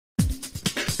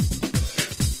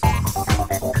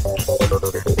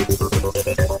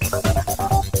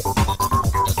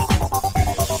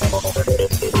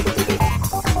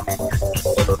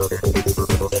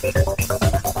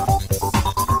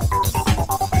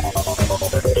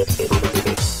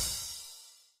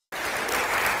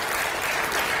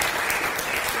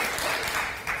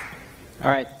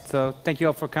So thank you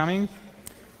all for coming.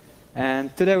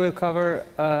 And today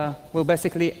we'll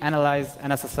basically analyze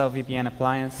an SSL VPN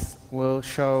appliance. We'll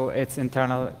show its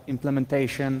internal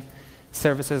implementation,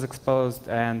 services exposed,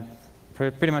 and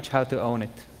pretty much how to own it.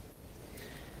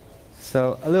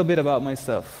 So a little bit about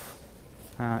myself.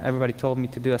 Everybody told me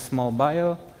to do a small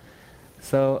bio.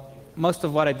 So most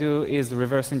of what I do is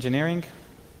reverse engineering,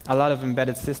 a lot of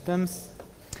embedded systems.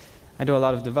 I do a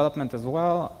lot of development as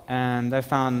well, and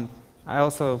I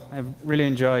really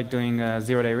enjoyed doing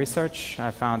zero-day research. I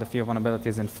found a few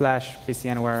vulnerabilities in Flash,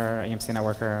 PCNware, EMC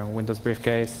Networker, Windows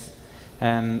Briefcase,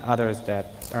 and others that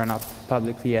are not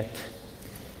public yet.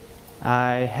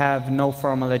 I have no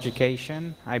formal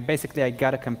education. I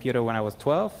got a computer when I was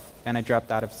 12, and I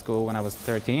dropped out of school when I was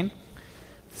 13.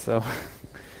 So,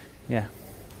 yeah.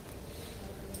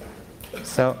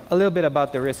 So, a little bit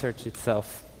about the research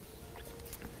itself.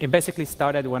 It basically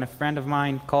started when a friend of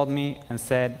mine called me and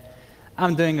said,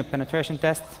 I'm doing a penetration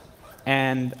test,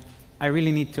 and I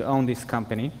really need to own this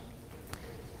company,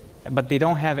 but they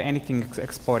don't have anything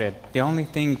exported. The only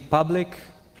thing public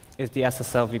is the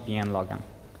SSL VPN login.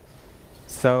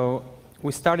 So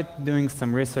we started doing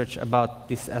some research about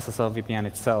this SSL VPN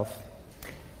itself.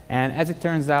 And as it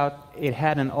turns out, it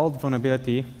had an old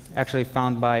vulnerability actually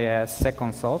found by a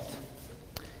SecConsult,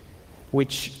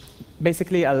 which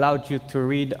basically allowed you to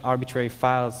read arbitrary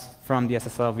files from the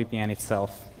SSL VPN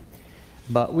itself.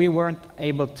 But we weren't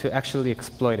able to actually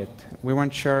exploit it. We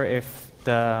weren't sure if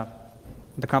the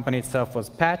company itself was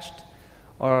patched,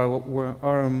 or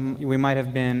we might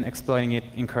have been exploiting it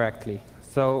incorrectly.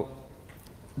 So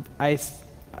I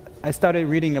started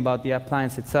reading about the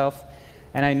appliance itself,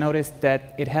 and I noticed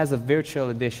that it has a virtual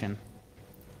edition.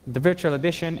 The virtual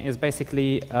edition is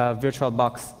basically a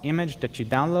VirtualBox image that you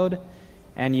download,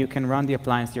 and you can run the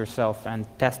appliance yourself and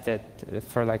test it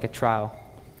for like a trial.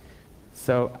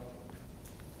 So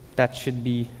that should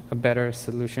be a better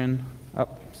solution. Oh,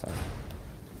 sorry.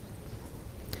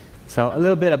 So a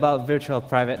little bit about virtual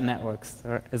private networks,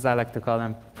 or as I like to call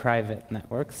them, private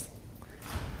networks.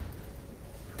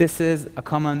 This is a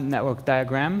common network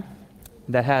diagram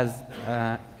that has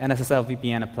an SSL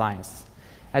VPN appliance.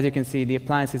 As you can see, the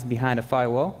appliance is behind a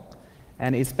firewall,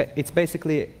 and it's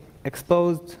basically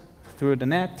exposed through the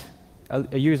net.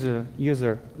 A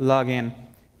user log in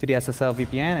to the SSL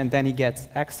VPN, and then he gets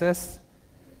access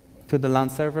to the LAN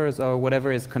servers or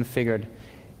whatever is configured.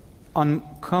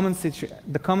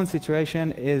 The common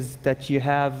situation is that you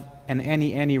have an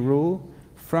any rule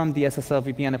from the SSL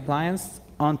VPN appliance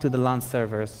onto the LAN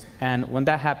servers. And when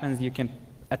that happens, you can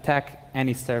attack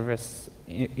any service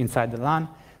inside the LAN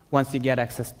once you get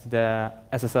access to the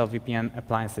SSL VPN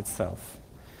appliance itself.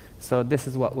 So this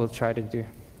is what we'll try to do,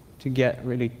 to get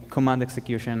really command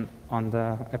execution on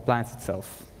the appliance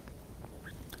itself.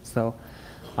 So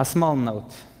a small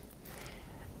note.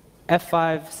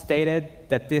 F5 stated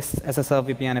that this SSL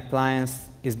VPN appliance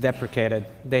is deprecated.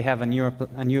 They have a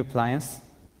new appliance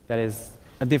that is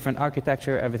a different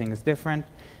architecture, everything is different,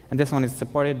 and this one is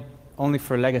supported only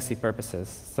for legacy purposes.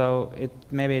 So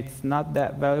maybe it's not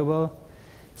that valuable.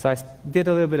 So I did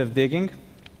a little bit of digging,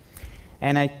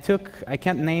 and I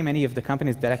can't name any of the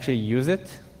companies that actually use it,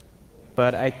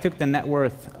 but I took the net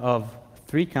worth of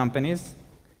 3 companies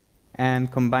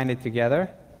and combined it together,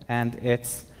 and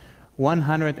it's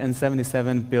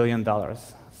 $177 billion.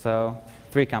 So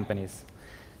 3 companies.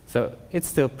 So it's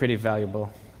still pretty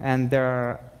valuable. And there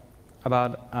are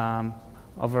about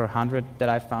over 100 that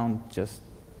I found just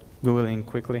Googling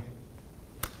quickly.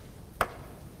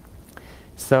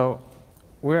 So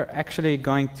we're actually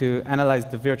going to analyze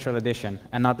the virtual edition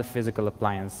and not the physical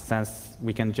appliance, since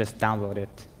we can just download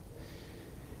it.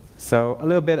 So a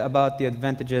little bit about the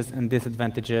advantages and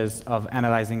disadvantages of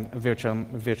analyzing a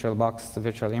virtual box, a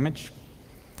virtual image.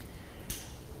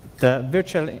 The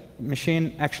virtual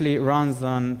machine actually runs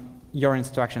on your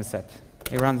instruction set.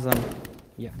 It runs on,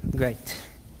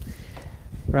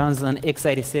 runs on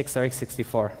x86 or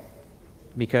x64,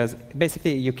 because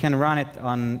basically you can run it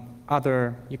on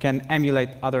you can emulate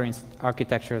other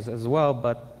architectures as well,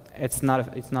 but it's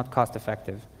not cost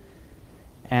effective.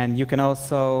 And you can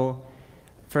also,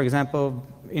 for example,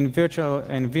 in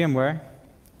VMware,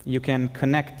 you can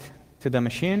connect to the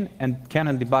machine and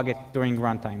kernel debug it during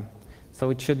runtime. So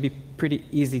it should be pretty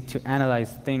easy to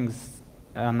analyze things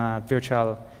on a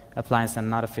virtual appliance and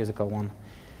not a physical one.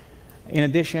 In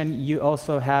addition, you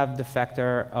also have the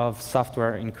factor of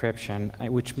software encryption,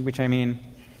 which I mean,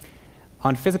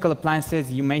 on physical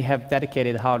appliances, you may have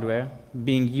dedicated hardware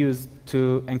being used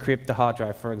to encrypt the hard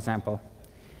drive, for example.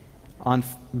 On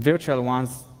virtual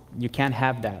ones, you can't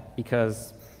have that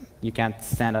because you can't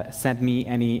send me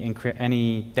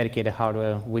any dedicated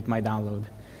hardware with my download.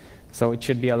 So it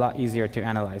should be a lot easier to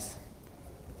analyze.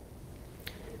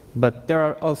 But there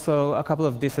are also a couple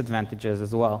of disadvantages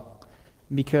as well,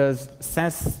 because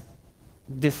since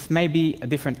this may be a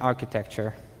different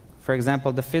architecture, for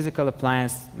example, the physical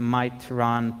appliance might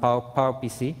run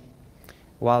PowerPC,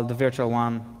 while the virtual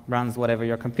one runs whatever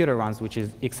your computer runs, which is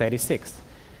x86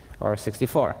 or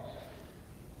 64.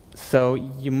 So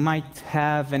you might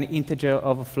have an integer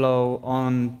overflow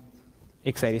on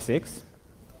x86,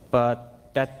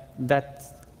 but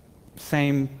that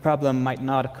same problem might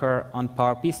not occur on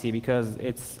PowerPC because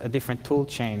it's a different tool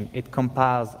chain. It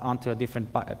compiles onto a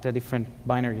different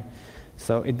binary.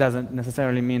 So it doesn't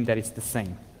necessarily mean that it's the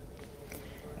same.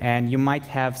 And you might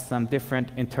have some different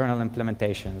internal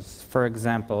implementations. For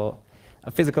example,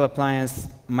 a physical appliance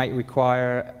might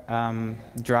require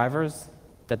drivers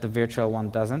that the virtual one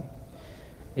doesn't.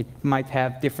 It might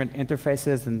have different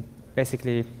interfaces and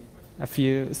basically a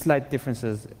few slight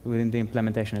differences within the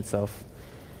implementation itself.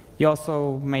 You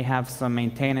also may have some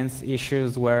maintenance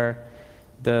issues where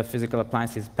the physical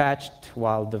appliance is patched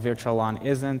while the virtual one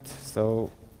isn't.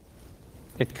 So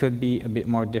it could be a bit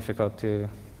more difficult to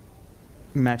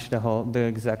match the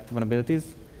exact vulnerabilities.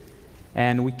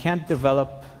 And we can't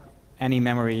develop any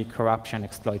memory corruption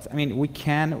exploits. I mean, we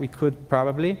could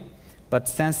probably, but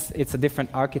since it's a different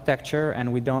architecture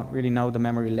and we don't really know the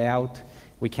memory layout,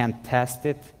 we can't test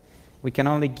it. We can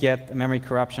only get a memory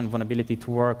corruption vulnerability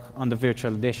to work on the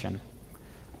virtual edition.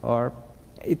 Or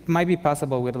it might be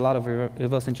possible with a lot of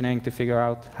reverse engineering to figure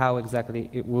out how exactly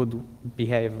it would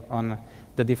behave on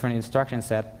the different instruction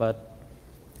set, but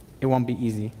it won't be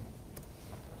easy.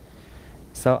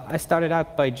 So I started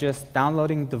out by just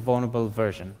downloading the vulnerable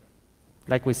version.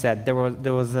 Like we said, there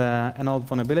was an old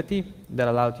vulnerability that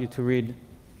allowed you to read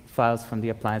files from the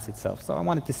appliance itself. So I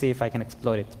wanted to see if I can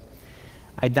exploit it.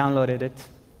 I downloaded it.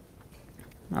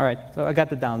 All right, so I got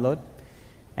the download,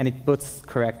 and it boots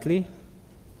correctly.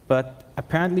 But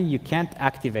apparently, you can't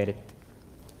activate it.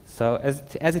 So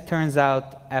as it turns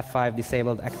out, F5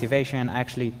 disabled activation. I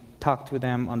actually talked to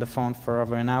them on the phone for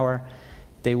over an hour.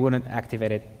 They wouldn't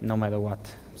activate it no matter what.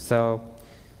 So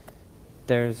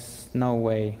there's no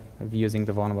way of using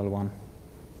the vulnerable one.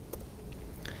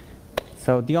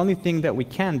 So the only thing that we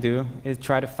can do is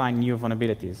try to find new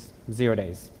vulnerabilities, 0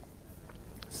 days.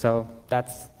 So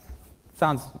that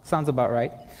sounds about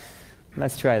right.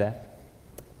 Let's try that.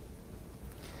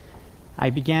 I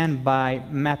began by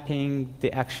mapping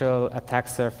the actual attack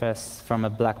surface from a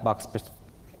black box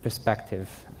perspective.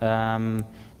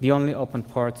 The only open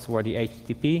ports were the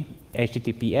HTTP,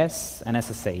 HTTPS, and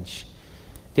SSH.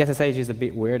 The SSH is a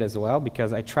bit weird as well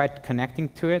because I tried connecting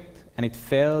to it and it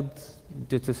failed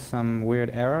due to some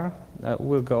weird error.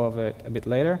 We'll go over it a bit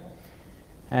later.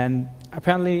 And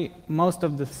apparently, most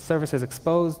of the services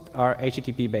exposed are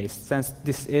HTTP-based. Since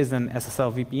this is an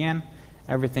SSL VPN,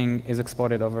 everything is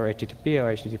exported over HTTP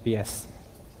or HTTPS.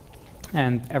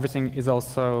 And everything is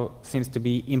also seems to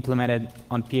be implemented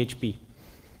on PHP,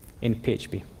 in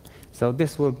PHP. So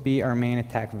this will be our main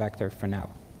attack vector for now.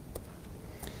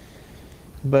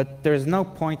 But there's no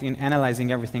point in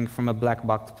analyzing everything from a black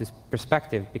box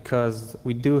perspective because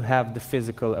we do have the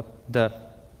physical, the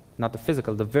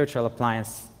virtual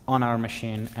appliance on our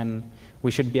machine, and we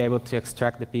should be able to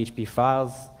extract the PHP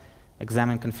files,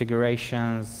 examine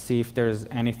configurations, see if there's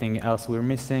anything else we're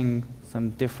missing,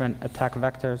 some different attack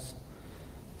vectors.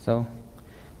 So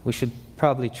we should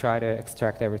probably try to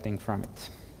extract everything from it.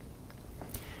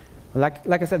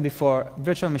 Like I said before,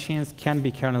 virtual machines can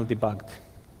be kernel debugged.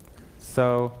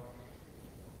 So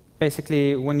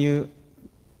basically, when you,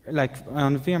 like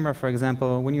on VMware, for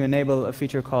example, when you enable a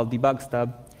feature called debug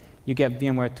stub, you get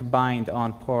VMware to bind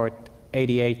on port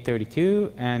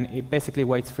 8832, and it basically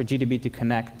waits for GDB to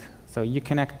connect. So you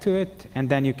connect to it, and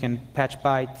then you can patch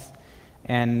bytes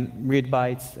and read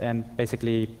bytes and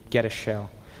basically get a shell.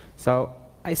 So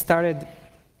I started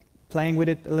playing with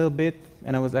it a little bit,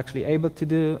 and I was actually able to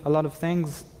do a lot of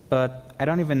things, but I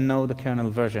don't even know the kernel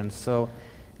version. So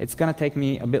it's going to take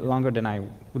me a bit longer than I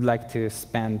would like to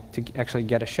spend to actually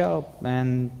get a shell.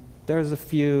 And there's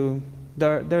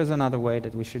there's another way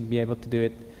that we should be able to do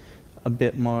it a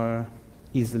bit more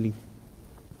easily.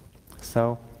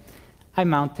 So I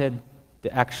mounted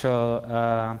the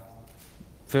actual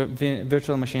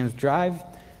virtual machine's drive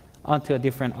onto a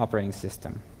different operating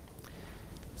system.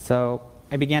 So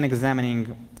I began examining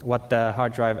what the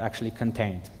hard drive actually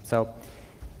contained. So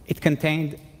it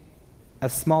contained a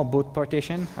small boot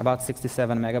partition, about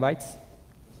 67 megabytes,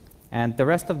 and the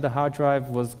rest of the hard drive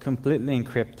was completely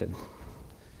encrypted.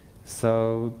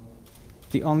 So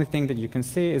the only thing that you can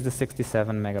see is the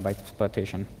 67 megabyte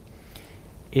partition.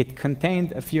 It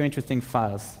contained a few interesting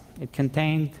files. It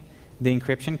contained the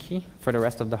encryption key for the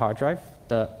rest of the hard drive,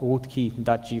 the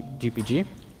rootkey.gpg.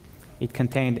 It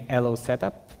contained LO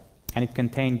setup, and it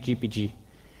contained GPG.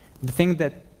 The thing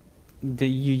that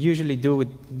you usually do with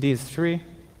these three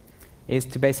is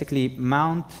to basically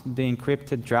mount the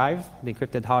encrypted drive, the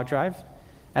encrypted hard drive,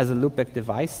 as a loopback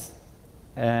device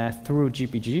through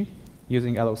GPG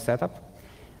using LO setup.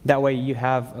 That way you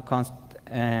have a constant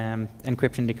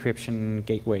encryption-decryption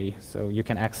gateway, so you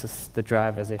can access the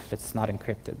drive as if it's not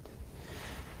encrypted.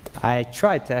 I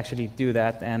tried to actually do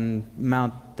that and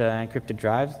mount the encrypted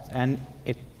drives, and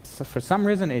for some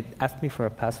reason it asked me for a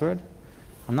password.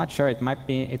 I'm not sure, it might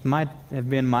have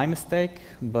been my mistake,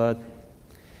 but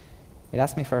it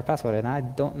asked me for a password, and I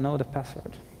don't know the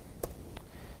password.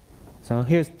 So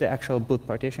here's the actual boot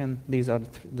partition. These are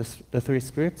the three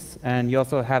scripts, and you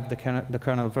also have the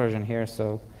kernel version here,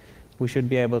 so we should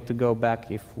be able to go back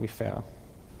if we fail.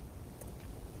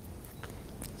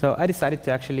 So I decided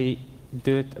to actually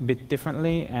do it a bit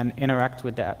differently and interact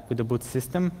with the boot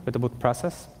system, with the boot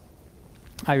process.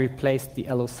 I replaced the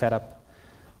LO setup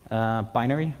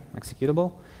binary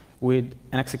executable with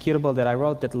an executable that I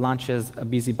wrote that launches a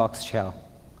BusyBox shell.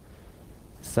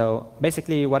 So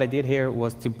basically what I did here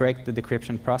was to break the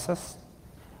decryption process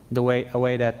a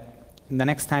way that the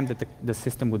next time that the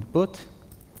system would boot,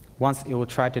 once it would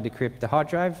try to decrypt the hard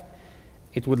drive,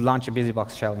 it would launch a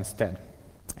BusyBox shell instead.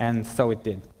 And so it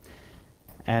did.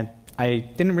 And I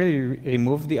didn't really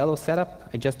remove the LO setup.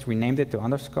 I just renamed it to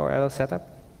 _LO setup.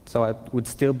 So I would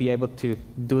still be able to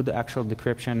do the actual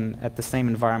decryption at the same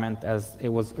environment as it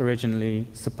was originally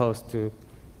supposed to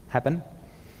happen.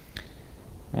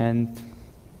 And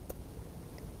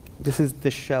this is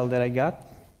the shell that I got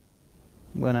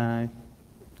when I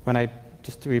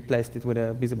just replaced it with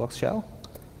a BusyBox shell.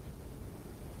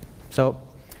 So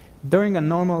during a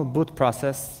normal boot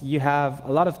process, you have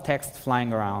a lot of text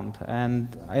flying around. And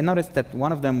I noticed that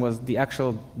one of them was the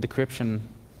actual decryption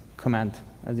command,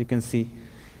 as you can see.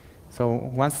 So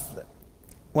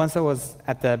once I was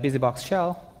at the BusyBox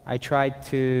shell, I tried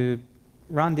to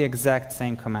run the exact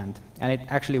same command. And it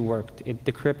actually worked. It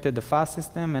decrypted the file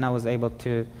system, and I was able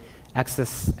to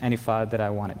access any file that I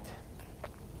wanted.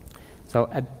 So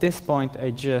at this point,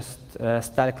 I just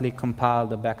statically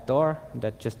compiled a backdoor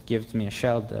that just gives me a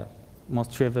shell, the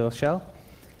most trivial shell.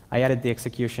 I added the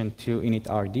execution to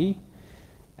initrd,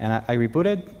 and I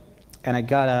rebooted, and I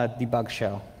got a debug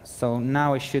shell. So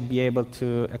now I should be able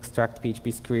to extract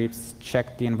PHP scripts,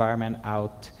 check the environment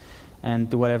out, and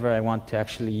do whatever I want to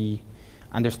actually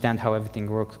understand how everything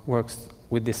works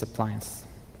with this appliance.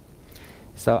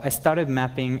 So I started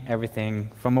mapping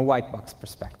everything from a white box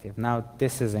perspective. Now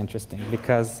this is interesting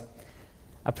because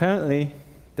apparently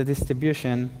the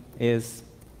distribution is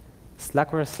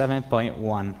Slackware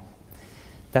 7.1.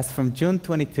 That's from June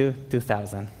 22,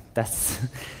 2000. That's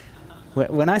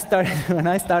when I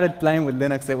started playing with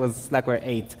Linux, it was Slackware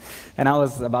 8, and I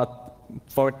was about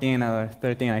 14 or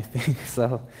 13, I think.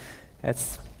 So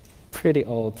it's pretty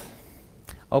old.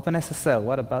 OpenSSL,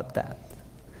 what about that?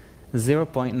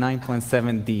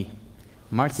 0.9.7D,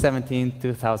 March 17,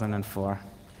 2004.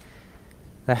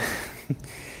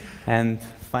 And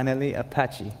finally,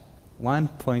 Apache,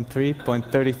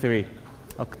 1.3.33,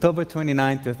 October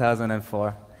 29,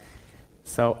 2004.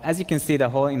 So as you can see, the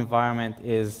whole environment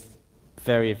is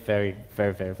very, very,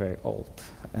 very, very, very old.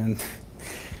 And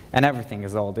everything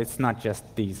is old. It's not just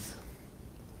these.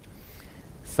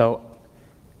 So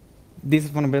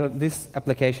these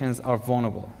applications are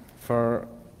vulnerable. For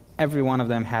every one of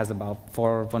them has about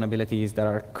 4 vulnerabilities that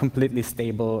are completely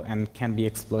stable and can be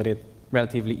exploited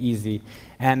relatively easy.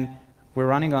 And we're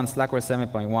running on Slackware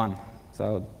 7.1.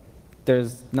 So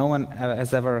no one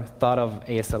has ever thought of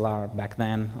ASLR back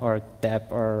then, or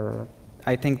DEP, or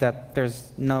I think that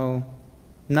there's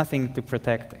nothing to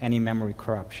protect any memory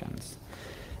corruptions.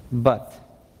 But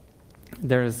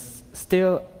there's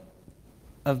still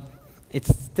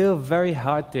it's still very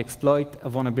hard to exploit a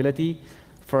vulnerability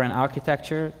for an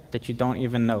architecture that you don't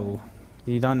even know.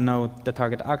 You don't know the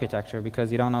target architecture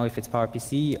because you don't know if it's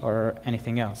PowerPC or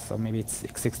anything else. So maybe it's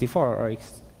x64 or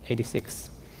x86.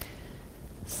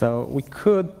 So we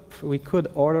could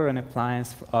order an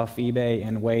appliance off eBay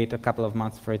and wait a couple of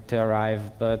months for it to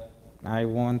arrive, but I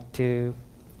want to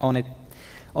own it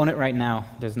right now.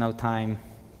 There's no time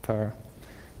for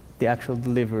the actual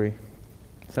delivery.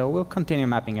 So we'll continue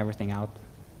mapping everything out.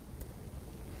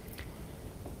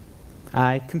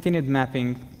 I continued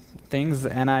mapping things,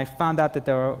 and I found out that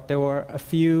there were a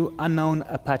few unknown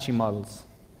Apache models.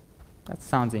 That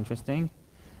sounds interesting.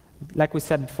 Like we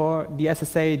said before, the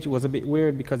SSH was a bit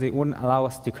weird because it wouldn't allow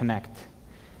us to connect.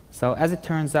 So as it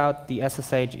turns out, the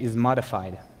SSH is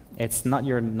modified. It's not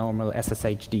your normal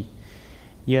SSHD.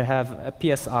 you have a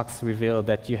PSOX reveal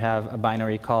that you have a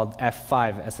binary called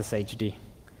F5 SSHD.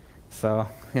 So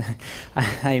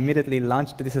I immediately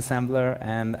launched the disassembler,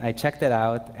 and I checked it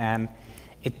out, and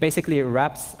it basically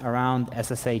wraps around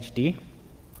SSHD.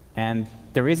 And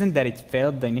the reason that it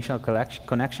failed the initial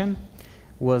connection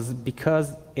was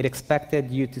because it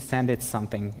expected you to send it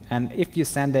something. And if you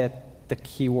send it the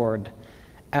keyword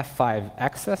F5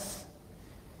 access,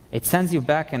 it sends you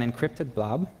back an encrypted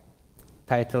blob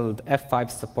titled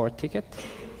F5 support ticket.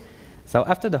 So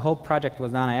after the whole project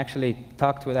was done, I actually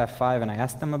talked with F5 and I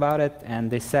asked them about it, and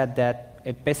they said that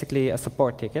it's basically a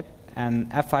support ticket,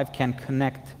 and F5 can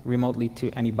connect remotely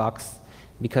to any box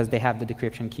because they have the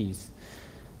decryption keys.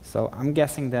 So I'm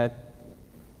guessing that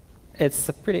it's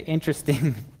a pretty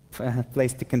interesting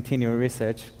place to continue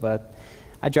research, but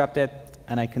I dropped it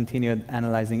and I continued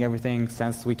analyzing everything.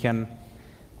 Since we can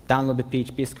download the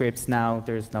PHP scripts now,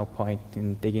 there's no point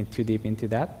in digging too deep into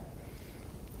that.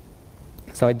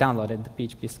 So I downloaded the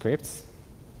PHP scripts.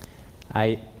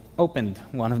 I opened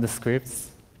one of the scripts,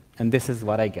 and this is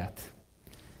what I got.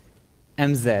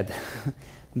 MZ.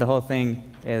 The whole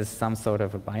thing is some sort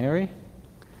of a binary,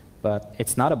 but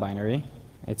it's not a binary.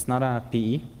 It's not a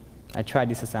PE. I tried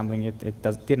disassembling it.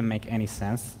 It didn't make any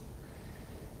sense.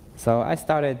 So I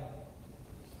started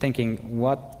thinking,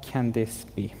 what can this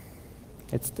be?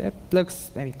 It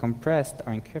looks maybe compressed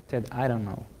or encrypted. I don't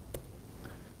know.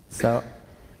 So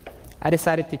I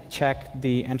decided to check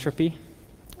the entropy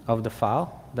of the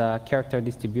file, the character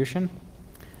distribution.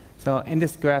 So in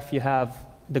this graph, you have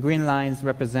the green lines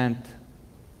represent,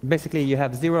 basically you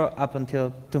have 0 up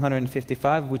until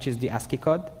 255, which is the ASCII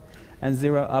code, and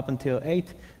 0 up until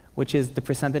 8, which is the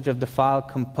percentage of the file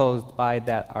composed by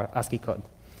that ASCII code.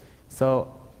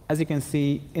 So as you can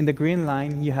see, in the green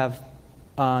line, you have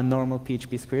a normal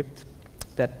PHP script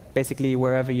that basically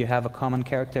wherever you have a common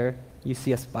character, you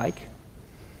see a spike.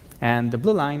 And the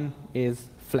blue line is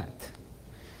flat.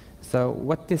 So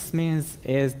what this means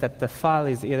is that the file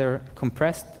is either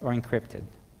compressed or encrypted,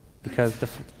 because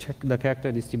the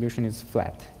character distribution is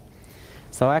flat.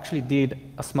 So I actually did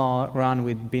a small run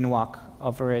with binwalk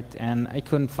over it, and I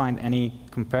couldn't find any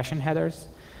compression headers.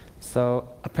 So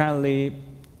apparently,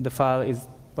 the file is,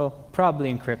 well,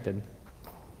 probably encrypted.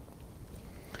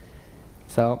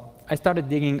 So I started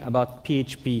digging about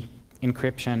PHP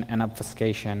encryption and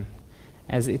obfuscation.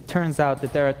 As it turns out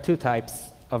that there are two types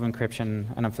of encryption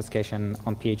and obfuscation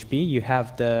on PHP. You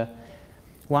have the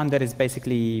one that is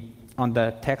basically on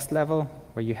the text level,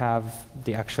 where you have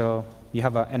the actual, you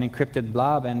have an encrypted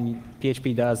blob, and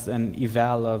PHP does an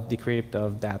eval of decrypt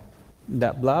of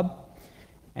that blob.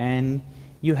 And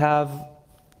you have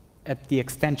at the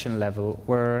extension level,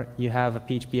 where you have a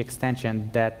PHP extension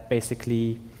that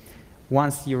basically,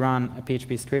 once you run a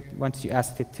PHP script, once you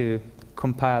ask it to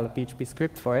compile a PHP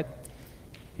script for it,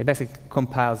 it basically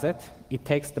compiles it, it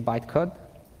takes the bytecode,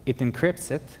 it encrypts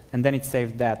it, and then it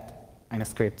saves that in a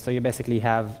script. So you basically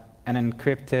have an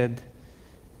encrypted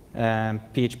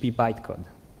PHP bytecode,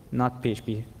 not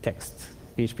PHP text,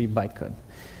 PHP bytecode.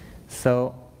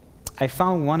 So I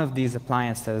found one of these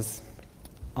appliances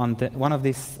on one of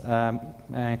these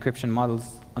encryption models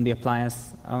on the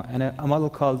appliance, and a model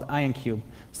called IonCube.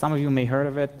 Some of you may have heard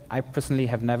of it. I personally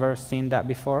have never seen that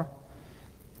before.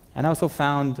 And I also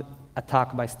found a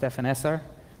talk by Stefan Esser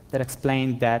that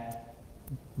explained that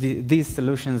these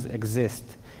solutions exist.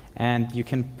 And you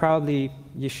can probably,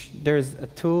 there's a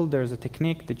tool, there's a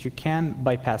technique that you can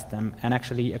bypass them and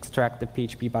actually extract the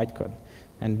PHP bytecode.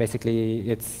 And basically,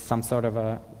 it's some sort of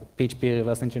a PHP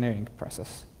reverse engineering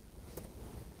process.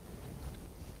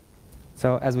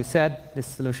 So as we said, this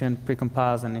solution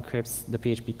precompiles and encrypts the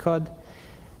PHP code.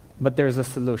 But there's a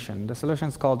solution. The solution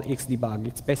is called Xdebug.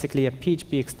 It's basically a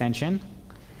PHP extension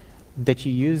that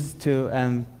you use to,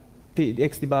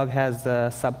 Xdebug has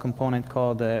a subcomponent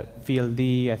called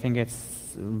VLD. I think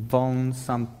it's Von,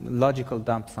 some logical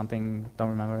dump, something, don't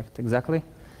remember it exactly.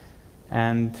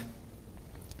 And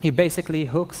he basically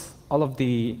hooks all of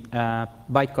the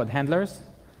bytecode handlers,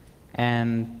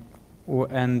 and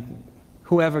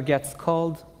whoever gets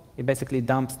called, it basically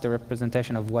dumps the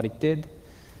representation of what it did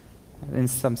in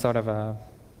some sort of a,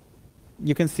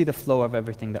 you can see the flow of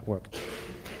everything that worked.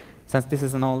 Since this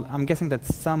is an old, I'm guessing that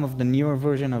some of the newer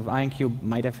version of IonCube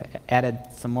might have added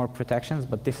some more protections,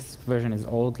 but this version is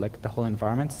old, like the whole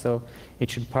environment, so it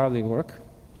should probably work.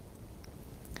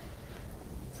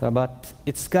 So, but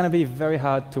it's going to be very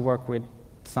hard to work with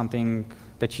something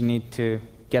that you need to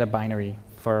get a binary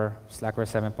for Slackware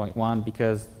 7.1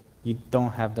 because you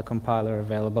don't have the compiler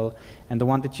available, and the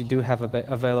one that you do have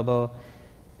available,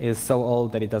 is so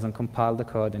old that it doesn't compile the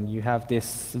code, and you have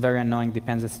this very annoying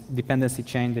dependency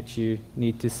chain that you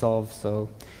need to solve. So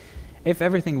if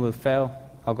everything will fail,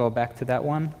 I'll go back to that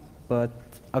one, but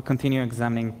I'll continue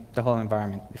examining the whole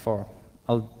environment before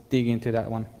I'll dig into that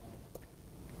one.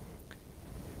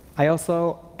 I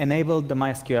also enabled the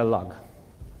MySQL log.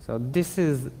 So this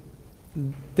is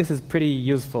pretty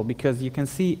useful because you can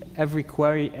see every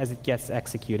query as it gets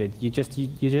executed. You just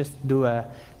do a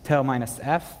tail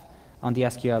 -f on the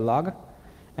SQL log,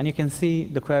 and you can see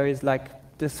the queries like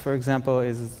this, for example,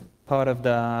 is part of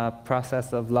the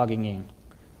process of logging in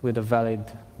with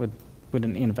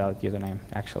an invalid username,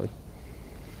 actually.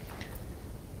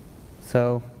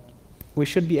 So we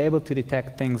should be able to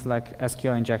detect things like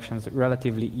SQL injections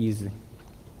relatively easy.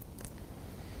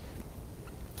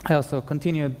 I also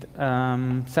continued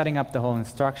setting up the whole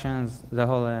instructions, the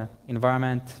whole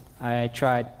environment. I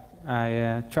tried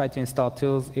to install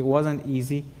tools. It wasn't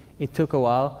easy. It took a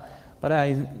while,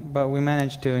 but we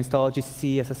managed to install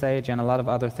GCC, SSH, and a lot of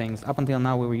other things. Up until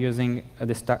now, we were using a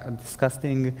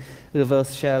disgusting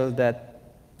reverse shell that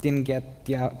didn't get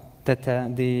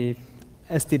the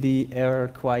STD error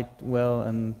quite well,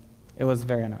 and it was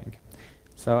very annoying.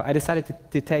 So I decided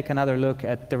to take another look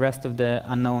at the rest of the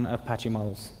unknown Apache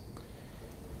models.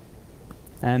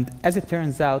 And as it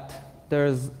turns out,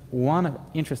 there's an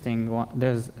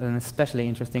especially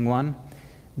interesting one,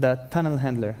 the tunnel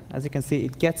handler. As you can see,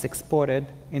 it gets exported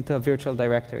into a virtual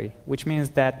directory, which means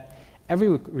that every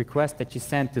request that you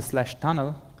send to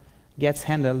 /tunnel gets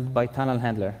handled by tunnel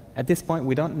handler. At this point,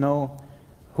 we don't know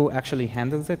who actually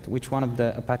handles it, which one of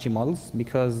the Apache models,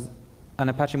 because an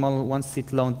Apache model, once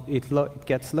it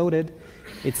gets loaded,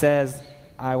 it says,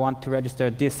 I want to register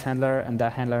this handler, and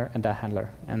that handler, and that handler.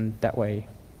 And that way,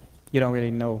 you don't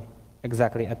really know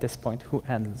exactly at this point who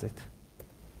handles it.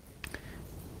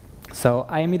 So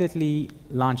I immediately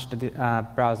launched the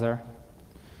browser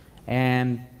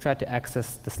and tried to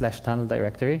access the /tunnel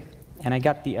directory. And I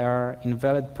got the error,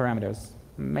 invalid parameters.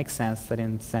 Makes sense, I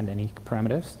didn't send any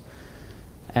parameters.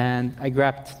 And I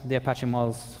grabbed the Apache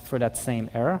models for that same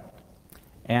error,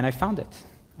 and I found it.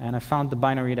 And I found the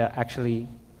binary that actually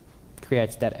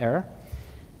creates that error.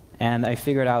 And I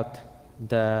figured out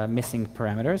the missing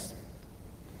parameters.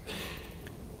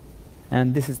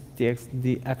 And this is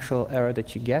the actual error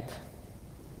that you get.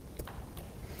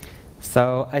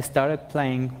 So I started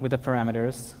playing with the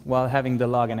parameters while having the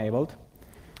log enabled.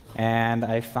 And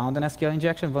I found an SQL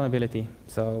injection vulnerability.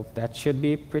 So that should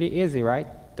be pretty easy, right?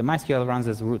 The MySQL runs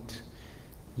as root.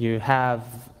 You have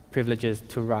privileges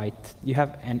to write. You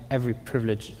have every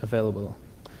privilege available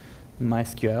in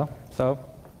MySQL. So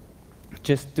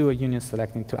just do a union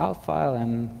select into out file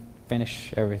and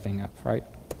finish everything up, right?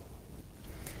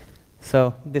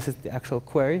 So this is the actual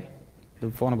query, the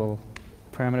vulnerable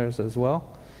parameters as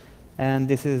well. And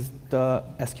this is the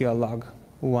SQL log.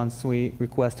 Once we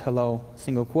request hello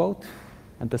single quote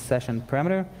and the session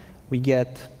parameter, we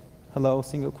get hello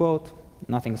single quote,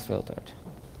 nothing's filtered.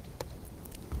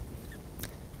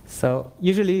 So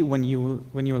usually when you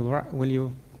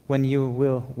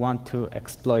will want to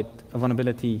exploit a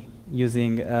vulnerability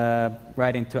using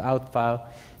write into out file,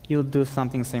 you'll do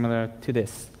something similar to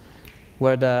this,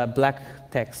 where the black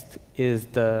text is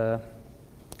the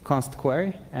const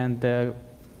query and the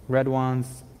red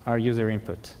ones are user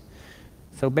input.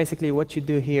 So basically what you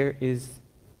do here is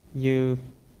you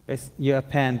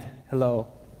append hello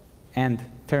and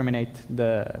terminate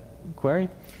the query,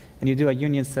 and you do a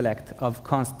union select of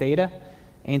const data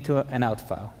into an out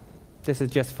file. This is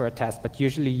just for a test, but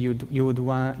usually you would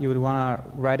want to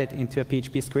write it into a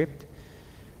PHP script.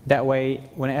 That way,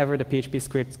 whenever the PHP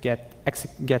scripts get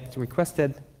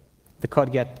requested, the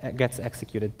code gets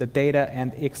executed. The data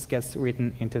and x gets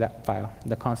written into that file,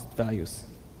 the const values.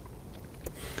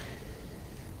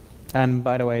 And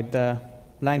by the way, the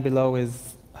line below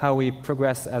is how we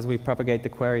progress as we propagate the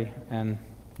query and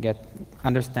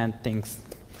understand things.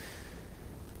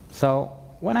 So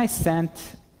when I sent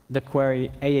the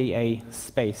query AAA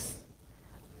space,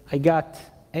 I got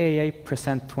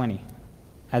AAA%20.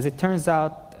 As it turns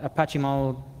out, Apache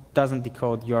model doesn't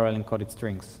decode URL encoded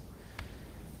strings.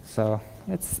 So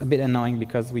it's a bit annoying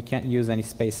because we can't use any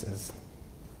spaces.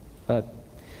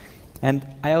 And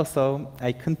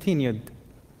I continued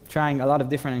trying a lot of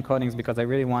different encodings because I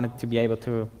really wanted to be able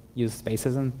to use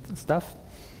spaces and stuff.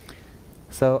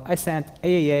 So I sent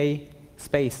AAA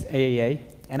space AAA,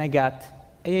 and I got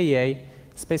AAA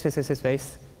space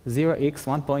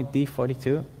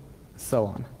 0x1.d42, so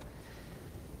on,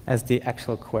 as the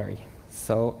actual query.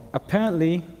 So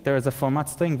apparently, there is a format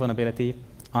string vulnerability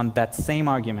on that same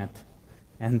argument.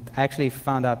 And I actually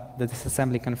found out that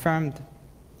disassembly confirmed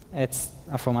It's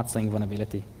a format string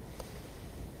vulnerability.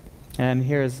 And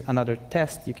here's another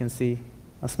test. You can see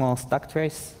a small stack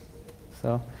trace.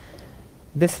 So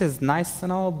this is nice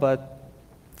and all, but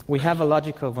we have a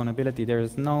logical vulnerability. There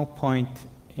is no point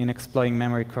in exploiting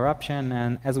memory corruption.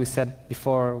 And as we said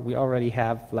before, we already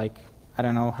have, like, I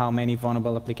don't know how many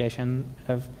vulnerable applications.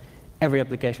 Every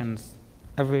application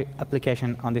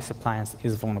on this appliance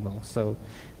is vulnerable. So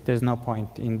there's no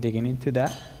point in digging into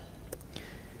that.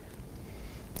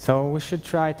 So we should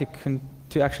try to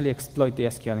actually exploit the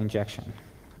SQL injection.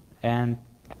 And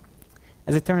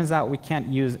as it turns out, we can't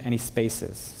use any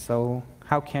spaces. So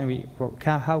how can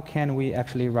we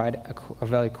actually write a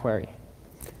valid query?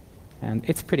 And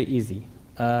it's pretty easy.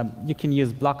 You can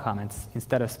use block comments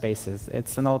instead of spaces.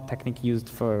 It's an old technique used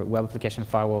for web application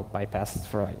firewall bypass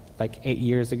for like 8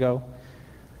 years ago.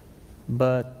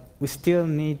 But we still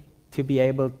need to be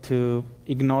able to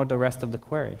ignore the rest of the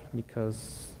query,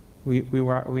 because we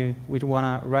want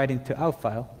to write into our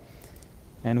file,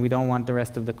 and we don't want the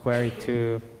rest of the query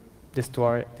to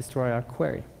destroy our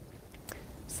query.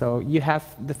 So you have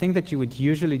the thing that you would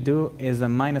usually do is a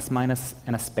minus minus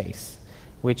and a space,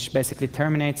 which basically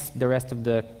terminates the rest of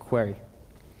the query.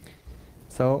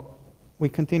 So we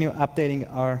continue updating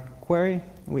our query.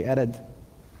 We added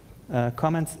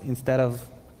comments instead of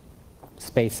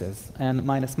spaces, and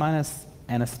minus minus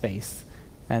and a space,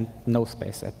 and no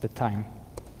space at the time.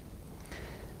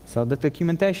 So the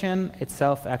documentation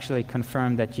itself actually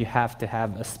confirmed that you have to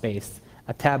have a space.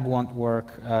 A tab won't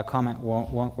work, a comment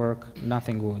won't work,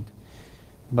 nothing would.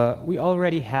 But we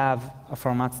already have a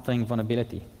format string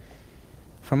vulnerability.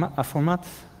 A format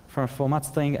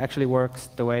string actually works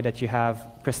the way that you have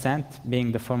 %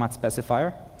 being the format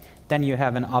specifier. Then you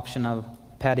have an optional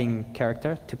padding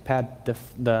character to pad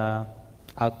the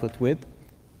output width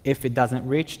if it doesn't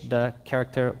reach the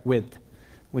character width,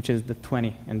 which is the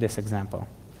 20 in this example.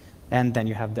 And then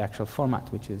you have the actual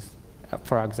format, which is,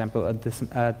 for example, a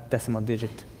decimal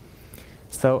digit.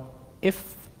 So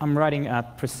if I'm writing a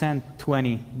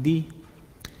 %20d,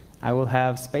 I will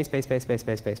have space, space, space, space,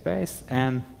 space, space, space,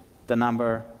 and the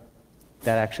number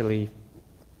that actually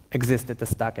exists at the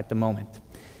stack at the moment.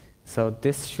 So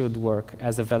this should work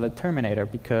as a valid terminator,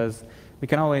 because we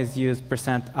can always use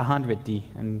 %100d,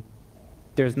 and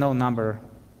there's no number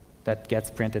that gets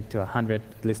printed to 100,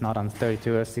 at least not on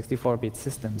 32 or 64-bit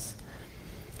systems.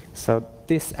 So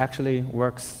this actually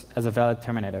works as a valid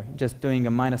terminator. Just doing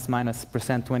a minus minus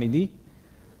 %20d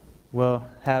will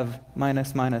have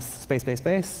minus minus space, space,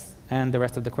 space, and the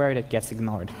rest of the query that gets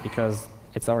ignored because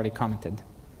it's already commented.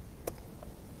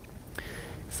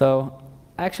 So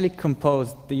I actually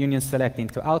composed the union select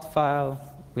into out file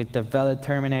with the valid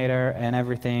terminator and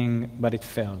everything, but it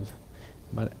failed.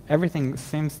 But everything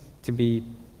seems to be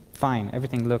fine.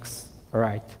 Everything looks all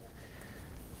right.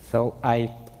 So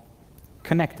I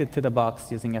connected to the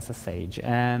box using SSH,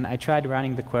 and I tried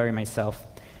running the query myself,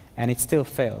 and it still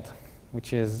failed,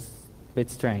 which is a bit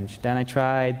strange. Then I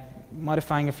tried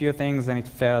modifying a few things, and it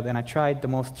failed, and I tried the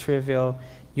most trivial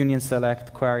union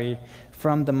select query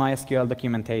from the MySQL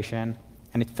documentation,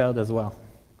 and it failed as well.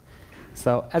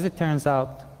 So as it turns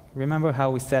out, remember how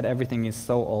we said everything is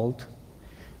so old?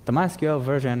 The MySQL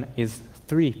version is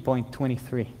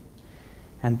 3.23.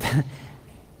 And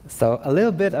so a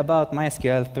little bit about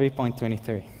MySQL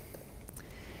 3.23.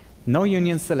 No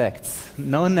union selects,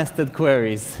 no nested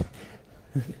queries.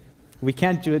 We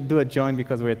can't do a join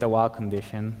because we're at the while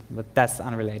condition, but that's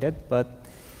unrelated. But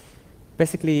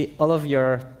basically, all of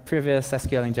your previous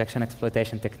SQL injection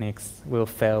exploitation techniques will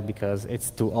fail because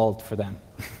it's too old for them.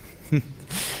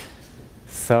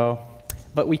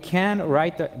 But we can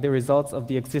write the results of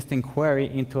the existing query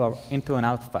into an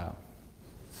out file.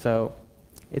 So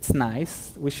it's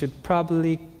nice. We should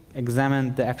probably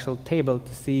examine the actual table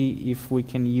to see if we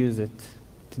can use it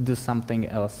to do something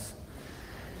else.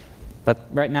 But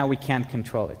right now, we can't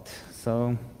control it.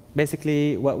 So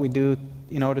basically, what we do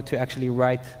in order to actually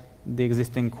write the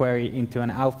existing query into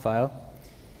an out file,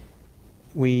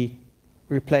 we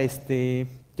replace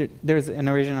there's an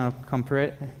original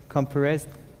comparing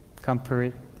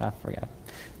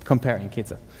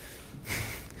Kitza.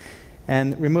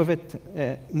 And remove it,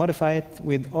 modify it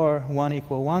with or 1 =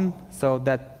 1 so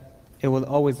that it will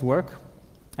always work,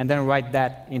 and then write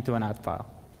that into an out file.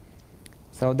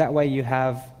 So that way you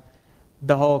have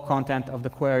the whole content of the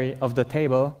query of the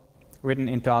table written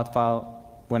into out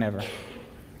file whenever.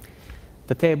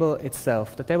 The table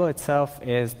itself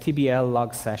is TBL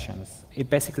log sessions. It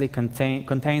basically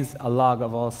contains a log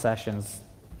of all sessions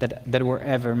that were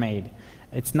ever made.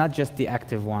 It's not just the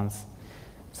active ones.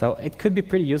 So it could be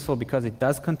pretty useful because it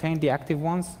does contain the active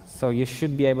ones. So you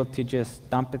should be able to just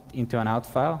dump it into an out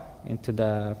file,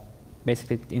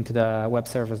 basically into the web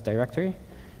server's directory,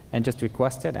 and just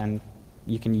request it, and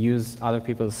you can use other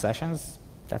people's sessions.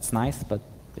 That's nice, but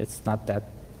it's not that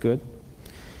good.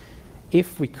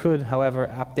 If we could, however,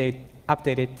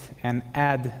 update it and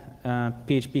add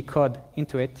PHP code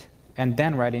into it, and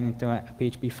then write it into a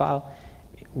PHP file,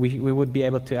 we would be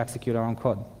able to execute our own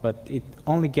code. But it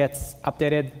only gets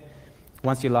updated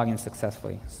once you log in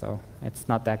successfully, so it's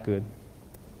not that good.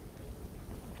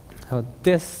 So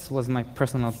this was my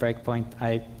personal breakpoint.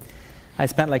 I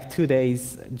spent like 2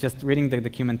 days just reading the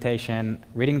documentation,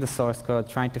 reading the source code,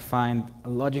 trying to find a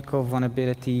logical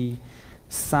vulnerability,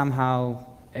 somehow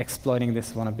exploiting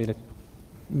this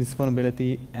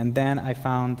vulnerability, and then I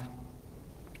found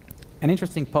an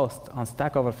interesting post on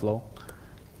Stack Overflow.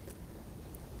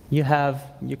 You have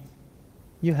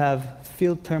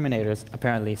field terminators,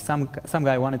 apparently. Some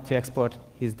guy wanted to export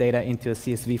his data into a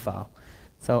CSV file.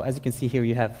 So as you can see here,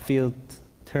 you have field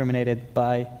terminated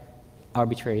by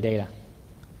arbitrary data.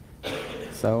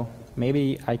 So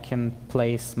maybe I can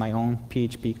place my own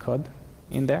PHP code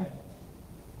in there.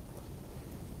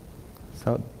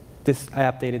 So I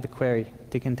updated the query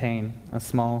to contain a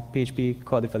small PHP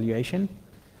code evaluation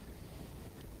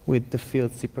with the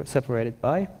field separated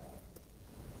by,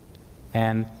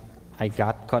 and I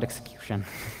got code execution.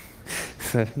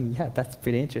 So yeah, that's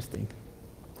pretty interesting.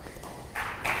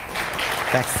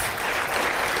 Thanks.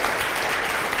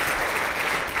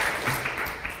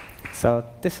 So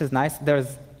this is nice.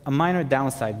 There's a minor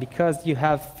downside. Because you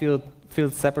have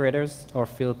field separators or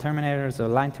field terminators or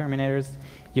line terminators,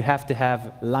 you have to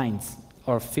have lines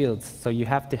or fields. So you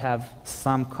have to have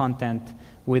some content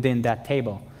within that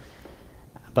table.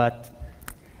 But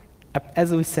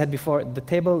as we said before, the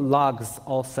table logs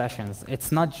all sessions.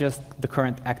 It's not just the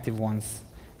current active ones.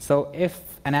 So if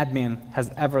an admin has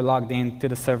ever logged into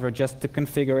the server just to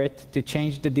configure it, to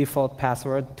change the default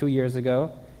password 2 years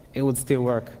ago, it would still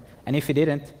work. And if it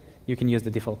didn't, you can use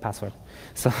the default password.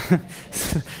 So,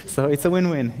 so it's a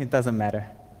win-win. It doesn't matter.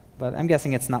 But I'm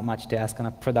guessing it's not much to ask on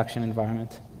a production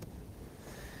environment.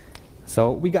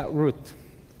 So we got root.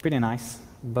 Pretty nice.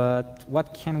 But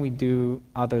what can we do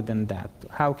other than that?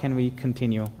 How can we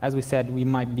continue? As we said, we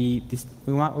might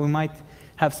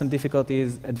have some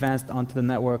difficulties advanced onto the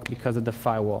network because of the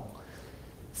firewall.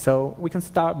 So we can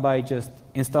start by just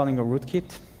installing a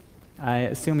rootkit. I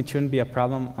assume it shouldn't be a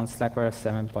problem on Slackware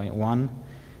 7.1,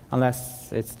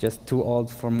 unless it's just too old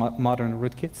for modern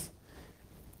rootkits.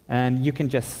 And you can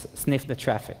just sniff the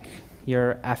traffic.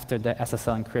 You're after the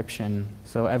SSL encryption,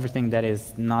 so everything that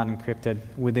is not encrypted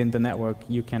within the network,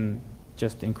 you can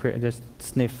just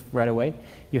sniff right away.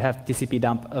 You have TCP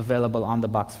dump available on the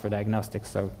box for diagnostics,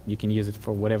 so you can use it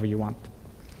for whatever you want.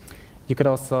 You could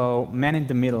also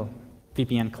man-in-the-middle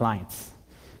VPN clients.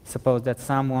 Suppose that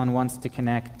someone wants to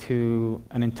connect to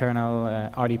an internal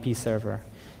RDP server.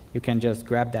 You can just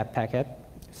grab that packet,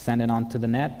 send it onto the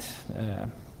net,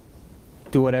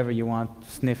 do whatever you want,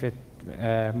 sniff it,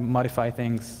 modify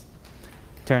things,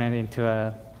 turn it into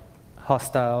a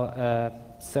hostile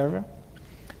server.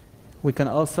 We can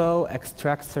also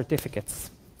extract certificates.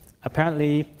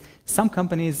 Apparently, some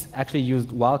companies actually used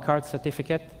wildcard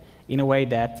certificate in a way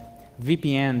that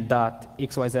vpn.xyz.com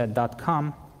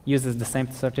uses the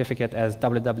same certificate as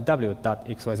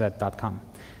www.xyz.com.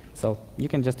 So you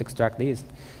can just extract these.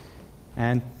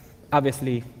 And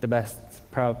obviously,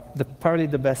 probably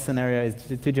the best scenario is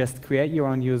to just create your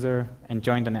own user and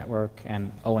join the network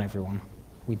and own everyone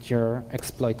with your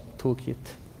exploit toolkit.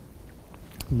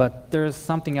 But there's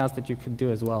something else that you could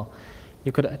do as well.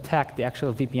 You could attack the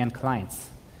actual VPN clients.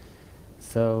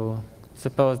 So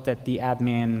suppose that the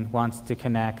admin wants to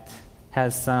connect,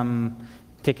 has some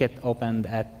ticket opened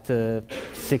at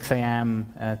 6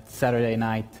 a.m. at Saturday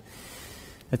night,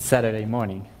 it's Saturday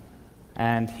morning,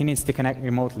 and he needs to connect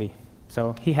remotely.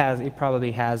 So he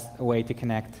probably has a way to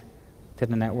connect to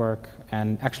the network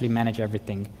and actually manage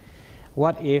everything.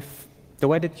 What if the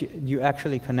way that you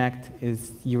actually connect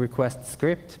is you request a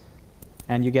script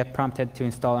and you get prompted to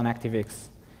install an ActiveX.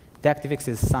 The ActiveX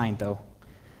is signed though.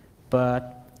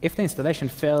 But if the installation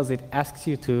fails, it asks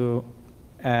you to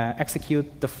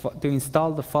to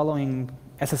install the following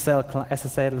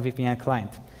SSL VPN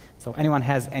client. So anyone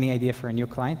has any idea for a new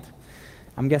client?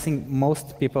 I'm guessing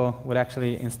most people would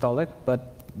actually install it,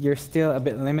 but you're still a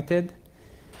bit limited.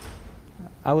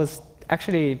 I was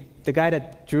actually, the guy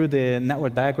that drew the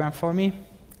network diagram for me,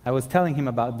 I was telling him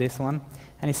about this one,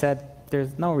 and he said,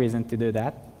 there's no reason to do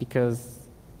that, because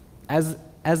as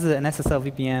an SSL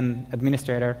VPN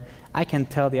administrator, I can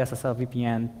tell the SSL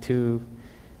VPN to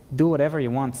do whatever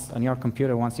you want on your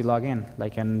computer once you log in,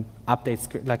 like an update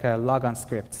script, like a logon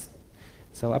script.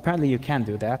 So apparently you can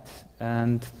do that.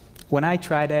 And when I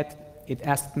tried it, it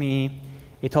asked me,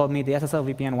 it told me the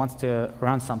SSL VPN wants to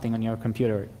run something on your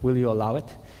computer. Will you allow it?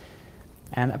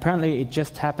 And apparently it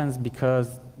just happens because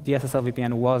the SSL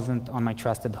VPN wasn't on my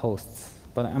trusted hosts.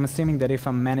 But I'm assuming that if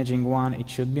I'm managing one, it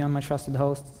should be on my trusted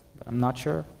hosts, but I'm not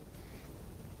sure.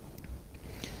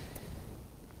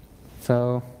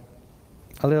 So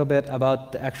a little bit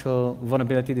about the actual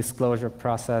vulnerability disclosure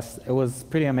process. It was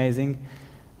pretty amazing.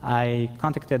 I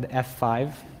contacted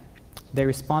F5. They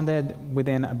responded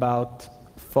within about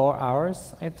 4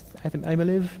 hours, I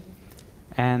believe.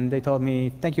 And they told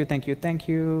me, thank you, thank you, thank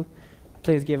you.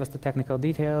 Please give us the technical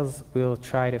details. We'll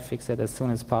try to fix it as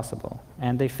soon as possible.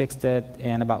 And they fixed it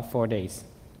in about 4 days,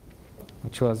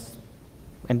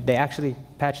 and they actually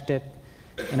patched it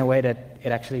in a way that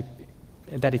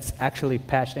it's actually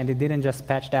patched. And they didn't just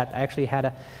patch that. I actually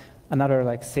had another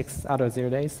like 6 out of 0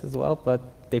 days as well, but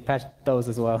they patched those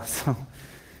as well. So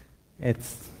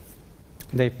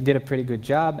they did a pretty good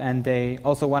job, and they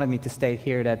also wanted me to state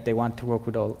here that they want to work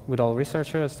with all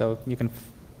researchers, so you can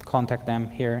contact them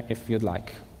here if you'd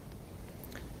like.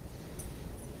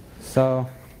 So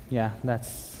yeah,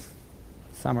 that's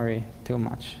summary too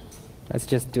much. Let's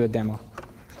just do a demo.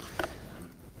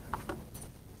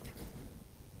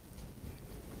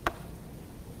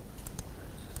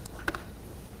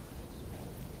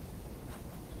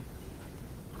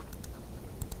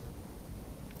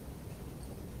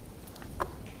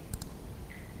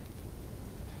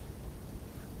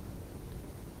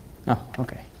 Oh,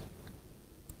 okay.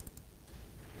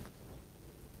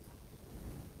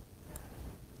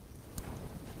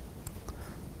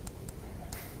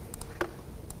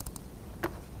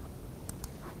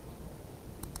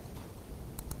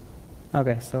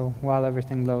 Okay, so while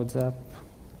everything loads up,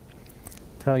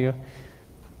 tell you.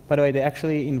 By the way, they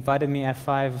actually invited me at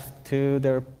 5 to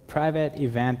their private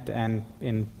event and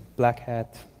in Black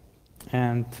Hat,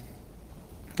 and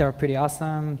they were pretty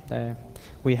awesome. They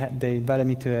invited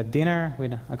me to a dinner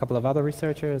with a couple of other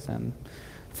researchers and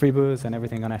free booze and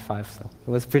everything on F5, so it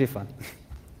was pretty fun.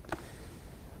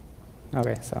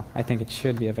 Okay, so I think it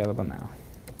should be available now.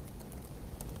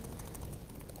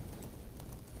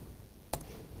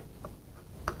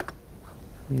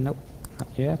 Nope, not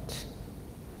yet.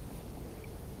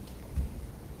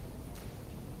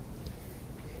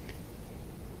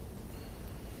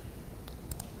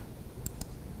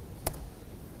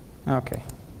 Okay.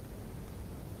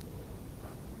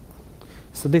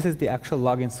 So this is the actual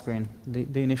login screen,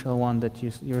 the initial one that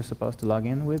you're supposed to log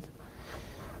in with.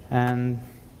 And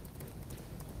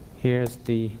here's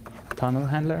the tunnel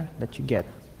handler that you get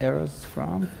errors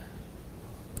from.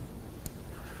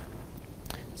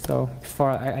 So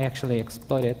before I actually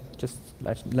exploit it, just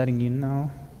letting you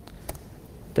know,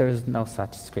 there is no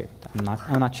such script.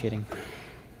 I'm not cheating.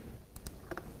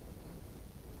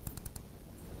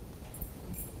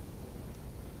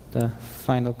 The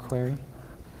final query.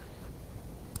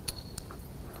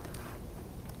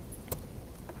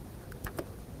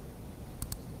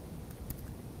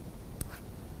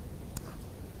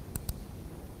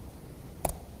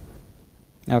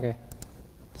 Okay,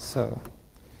 so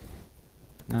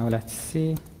now let's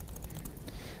see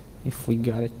if we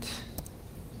got it.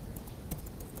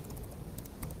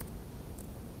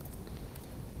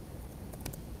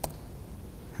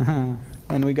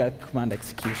 And we got command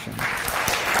execution.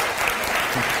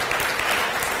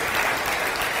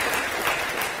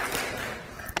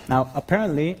 Now,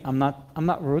 apparently, I'm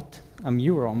not root. I'm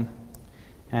urom.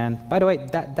 And by the way,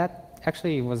 that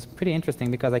actually was pretty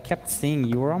interesting because I kept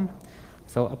seeing urom.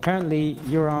 So apparently,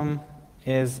 urom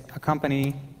is a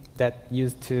company that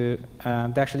used to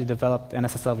they actually developed an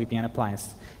SSL VPN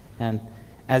appliance. And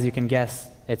as you can guess,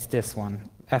 it's this one.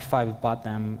 F5 bought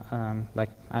them like,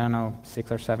 I don't know,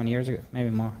 6 or 7 years ago, maybe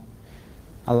more.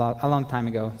 A long time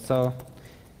ago. So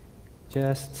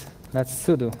just let's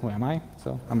sudo. Who am I?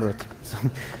 So I'm root. So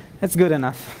it's good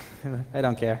enough. I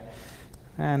don't care.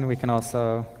 And we can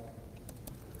also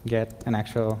get an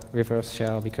actual reverse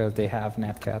shell because they have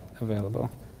netcat available.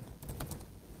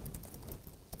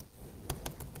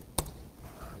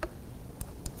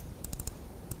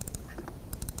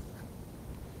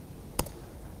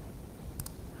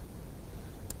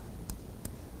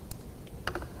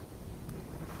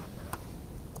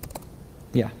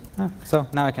 Yeah, so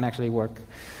now I can actually work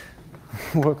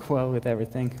well with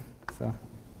everything.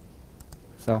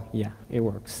 So yeah, it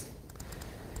works.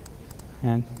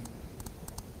 And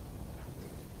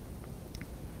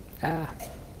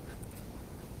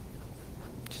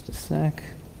just a sec.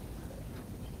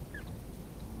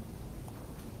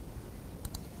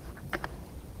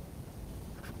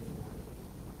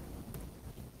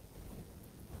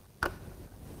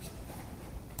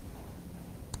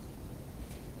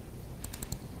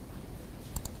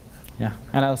 Yeah,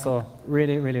 and I also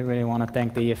really want to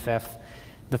thank the EFF.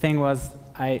 The thing was,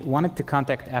 I wanted to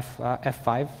contact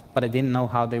F5, but I didn't know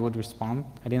how they would respond.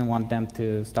 I didn't want them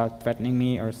to start threatening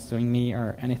me or suing me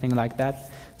or anything like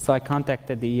that. So I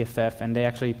contacted the EFF, and they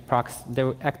actually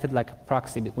they acted like a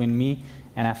proxy between me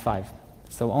and F5.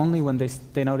 So only when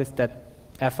they noticed that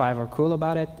F5 are cool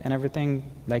about it and everything,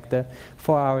 like the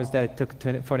 4 hours that it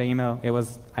took for the email,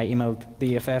 I emailed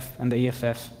the EFF, and the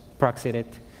EFF proxied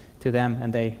it to them,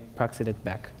 and they proxied it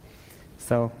back.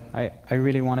 So I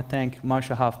really want to thank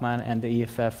Marshall Hoffman and the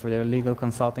EFF for their legal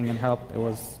consulting and help. It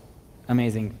was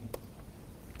amazing.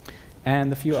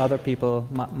 And a few other people,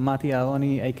 Matti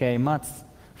Aoni, aka Mats,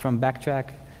 from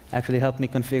Backtrack, actually helped me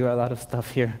configure a lot of stuff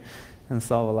here and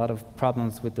solve a lot of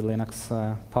problems with the Linux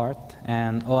part.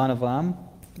 And Oana Vam,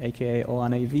 aka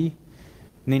Oana AV,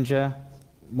 Ninja,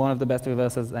 one of the best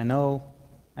reversers I know,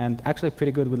 and actually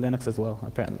pretty good with Linux as well,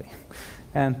 apparently.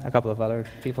 And a couple of other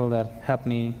people that helped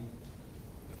me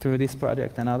through this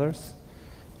project and others.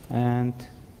 And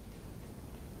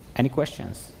any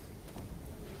questions?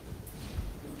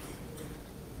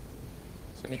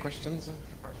 So any questions?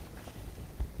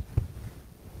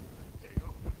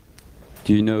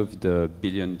 Do you know if the $1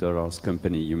 billion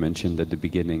company you mentioned at the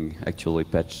beginning actually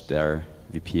patched their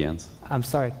VPNs? I'm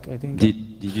sorry, I didn't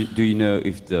Do you know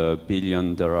if the $1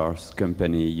 billion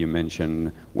company you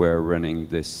mentioned were running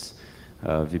this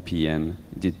VPN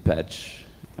did patch?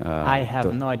 I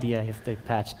have no idea if they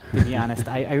patched, to be honest.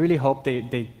 I really hope they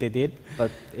did,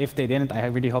 but if they didn't, I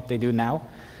really hope they do now.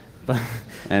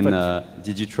 And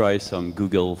did you try some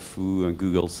Google foo and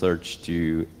Google search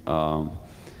to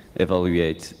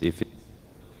evaluate if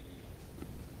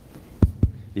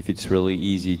it's really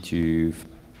easy to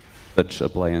touch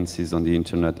appliances on the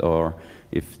internet, or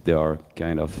if they are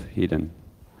kind of hidden?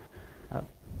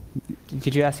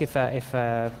 Did you ask if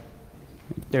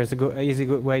there's a easy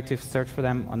good way to search for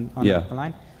them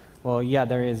online? Well, yeah,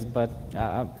 there is, but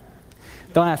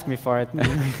don't ask me for it.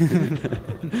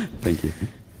 Thank you.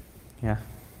 Yeah.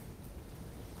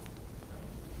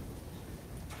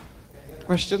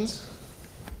 Questions?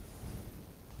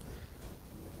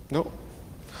 No?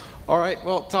 All right,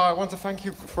 well, Tar, I want to thank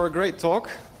you for a great talk.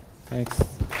 Thanks.